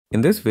In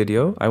this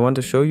video, I want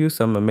to show you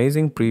some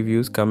amazing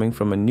previews coming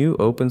from a new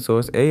open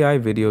source AI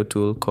video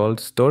tool called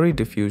Story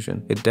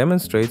Diffusion. It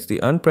demonstrates the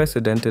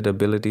unprecedented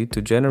ability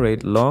to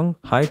generate long,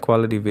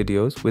 high-quality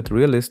videos with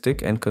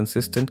realistic and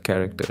consistent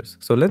characters.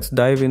 So let's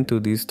dive into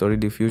these Story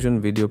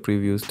Diffusion video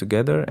previews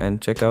together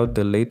and check out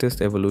the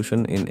latest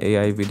evolution in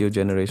AI video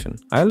generation.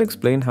 I'll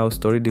explain how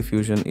Story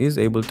Diffusion is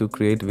able to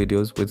create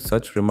videos with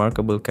such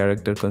remarkable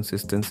character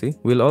consistency.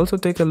 We'll also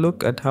take a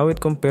look at how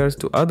it compares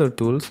to other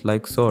tools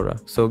like SORA.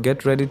 So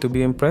get ready to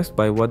be impressed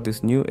by what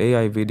this new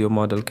AI video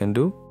model can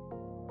do.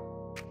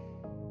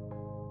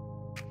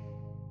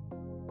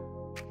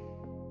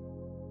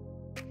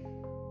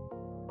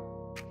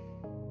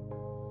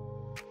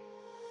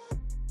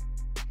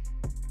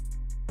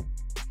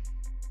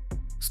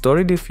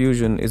 Story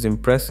Diffusion is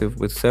impressive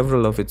with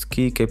several of its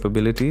key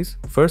capabilities.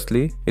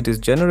 Firstly, it is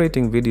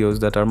generating videos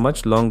that are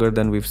much longer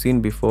than we've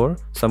seen before.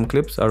 Some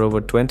clips are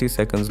over 20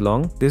 seconds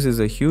long. This is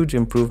a huge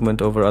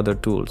improvement over other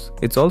tools.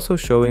 It's also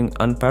showing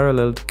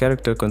unparalleled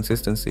character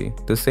consistency.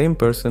 The same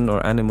person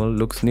or animal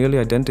looks nearly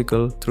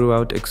identical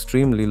throughout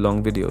extremely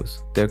long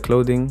videos. Their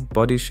clothing,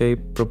 body shape,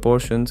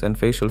 proportions, and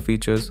facial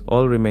features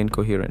all remain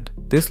coherent.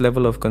 This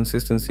level of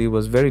consistency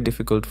was very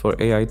difficult for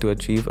AI to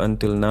achieve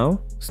until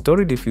now.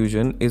 Story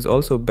Diffusion is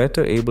also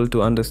better able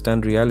to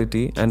understand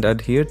reality and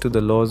adhere to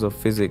the laws of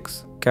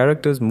physics.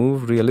 Characters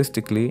move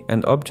realistically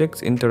and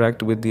objects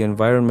interact with the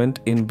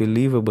environment in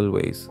believable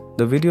ways.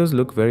 The videos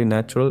look very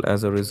natural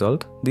as a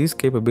result. These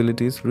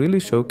capabilities really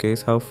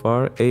showcase how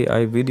far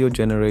AI video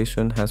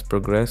generation has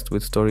progressed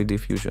with Story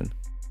Diffusion.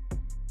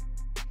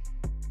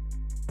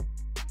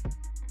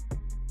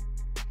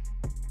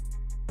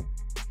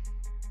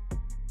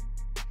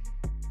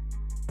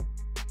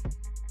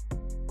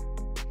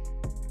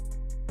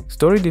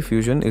 Story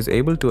Diffusion is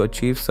able to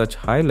achieve such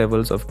high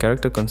levels of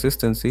character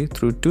consistency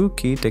through two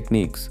key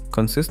techniques: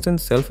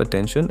 consistent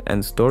self-attention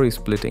and story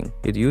splitting.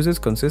 It uses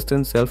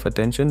consistent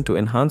self-attention to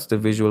enhance the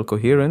visual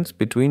coherence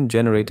between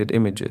generated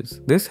images.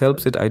 This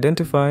helps it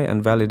identify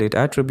and validate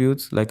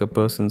attributes like a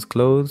person's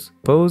clothes,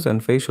 pose,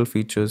 and facial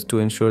features to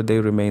ensure they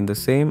remain the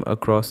same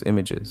across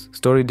images.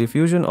 Story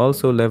Diffusion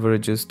also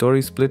leverages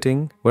story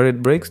splitting, where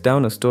it breaks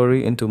down a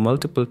story into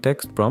multiple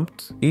text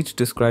prompts, each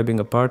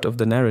describing a part of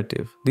the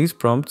narrative. These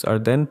prompts are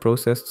then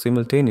processed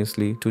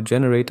simultaneously to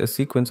generate a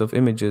sequence of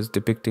images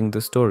depicting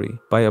the story.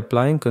 By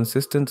applying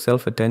consistent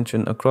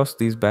self-attention across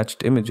these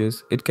batched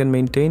images, it can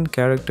maintain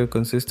character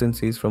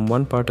consistencies from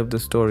one part of the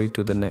story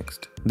to the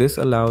next. This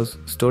allows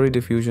Story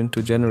Diffusion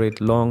to generate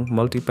long,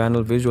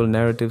 multi-panel visual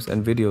narratives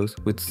and videos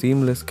with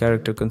seamless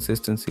character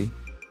consistency.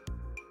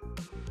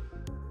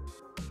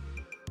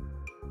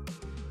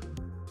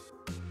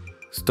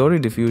 Story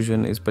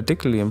Diffusion is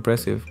particularly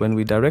impressive when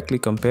we directly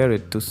compare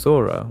it to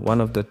SORA,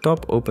 one of the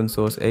top open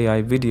source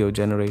AI video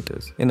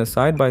generators. In a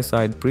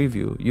side-by-side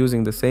preview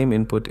using the same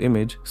input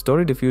image,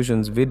 Story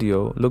Diffusion's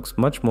video looks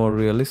much more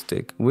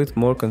realistic with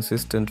more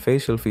consistent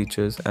facial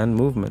features and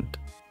movement.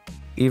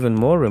 Even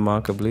more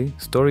remarkably,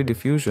 Story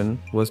Diffusion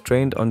was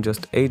trained on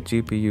just 8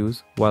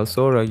 GPUs, while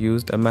SORA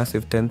used a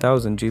massive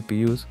 10,000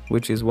 GPUs,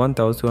 which is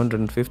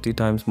 1,250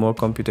 times more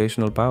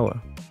computational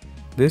power.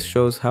 This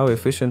shows how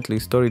efficiently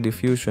Story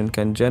Diffusion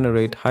can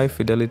generate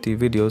high-fidelity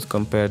videos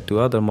compared to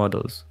other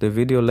models. The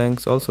video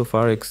lengths also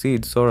far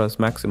exceed SORA's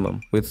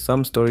maximum, with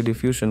some Story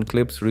Diffusion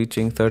clips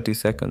reaching 30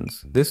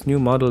 seconds. This new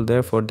model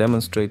therefore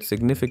demonstrates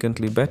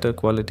significantly better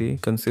quality,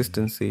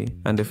 consistency,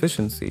 and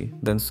efficiency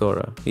than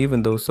SORA,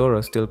 even though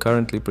SORA still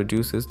currently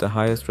produces the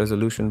highest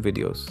resolution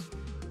videos.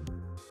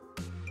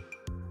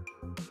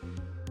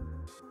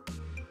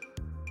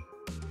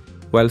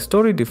 While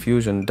Story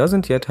Diffusion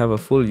doesn't yet have a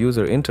full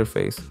user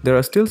interface, there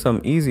are still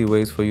some easy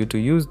ways for you to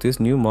use this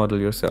new model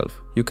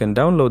yourself. You can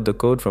download the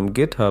code from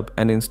GitHub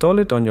and install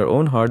it on your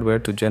own hardware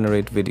to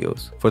generate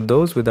videos. For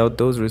those without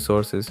those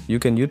resources, you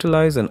can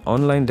utilize an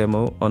online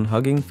demo on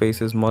Hugging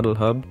Face's Model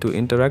Hub to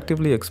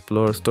interactively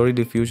explore Story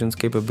Diffusion's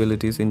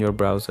capabilities in your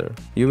browser.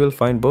 You will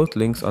find both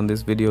links on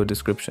this video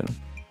description.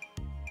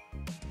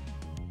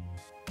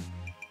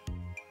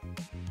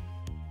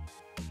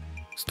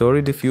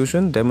 Story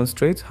Diffusion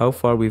demonstrates how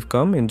far we've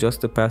come in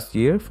just the past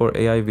year for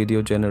AI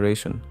video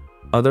generation.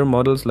 Other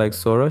models like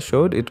SORA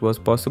showed it was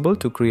possible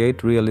to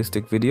create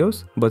realistic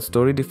videos, but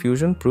Story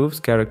Diffusion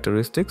proves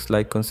characteristics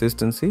like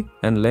consistency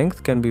and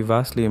length can be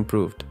vastly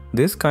improved.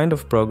 This kind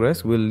of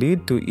progress will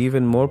lead to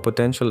even more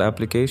potential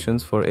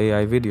applications for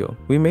AI video.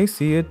 We may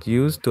see it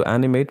used to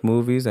animate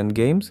movies and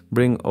games,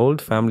 bring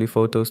old family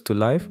photos to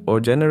life, or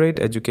generate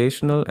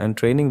educational and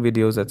training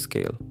videos at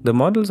scale. The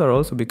models are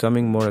also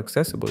becoming more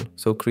accessible,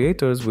 so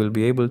creators will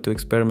be able to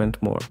experiment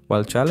more.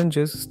 While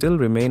challenges still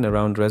remain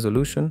around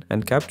resolution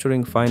and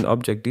capturing fine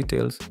object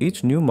details,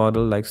 each new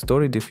model like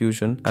Story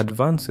Diffusion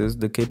advances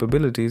the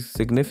capabilities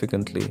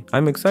significantly.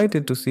 I'm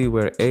excited to see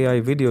where AI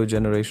video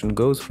generation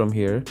goes from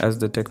here as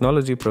the technology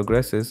technology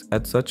progresses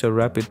at such a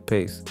rapid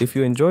pace. If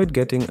you enjoyed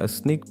getting a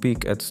sneak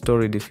peek at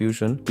Story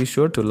Diffusion, be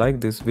sure to like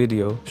this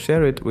video,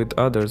 share it with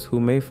others who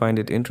may find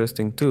it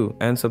interesting too,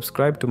 and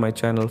subscribe to my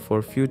channel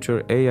for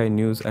future AI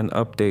news and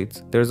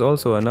updates. There's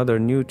also another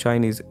new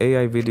Chinese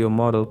AI video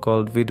model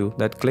called Vidu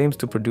that claims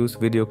to produce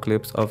video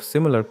clips of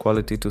similar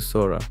quality to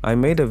SORA. I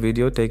made a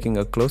video taking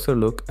a closer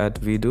look at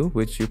Vidu,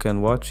 which you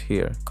can watch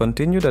here.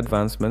 Continued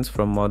advancements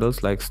from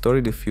models like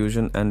Story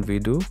Diffusion and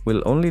Vidu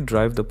will only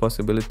drive the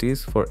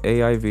possibilities for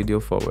AI video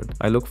forward.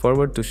 I look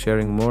forward to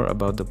sharing more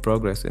about the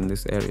progress in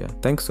this area.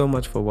 Thanks so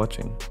much for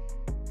watching.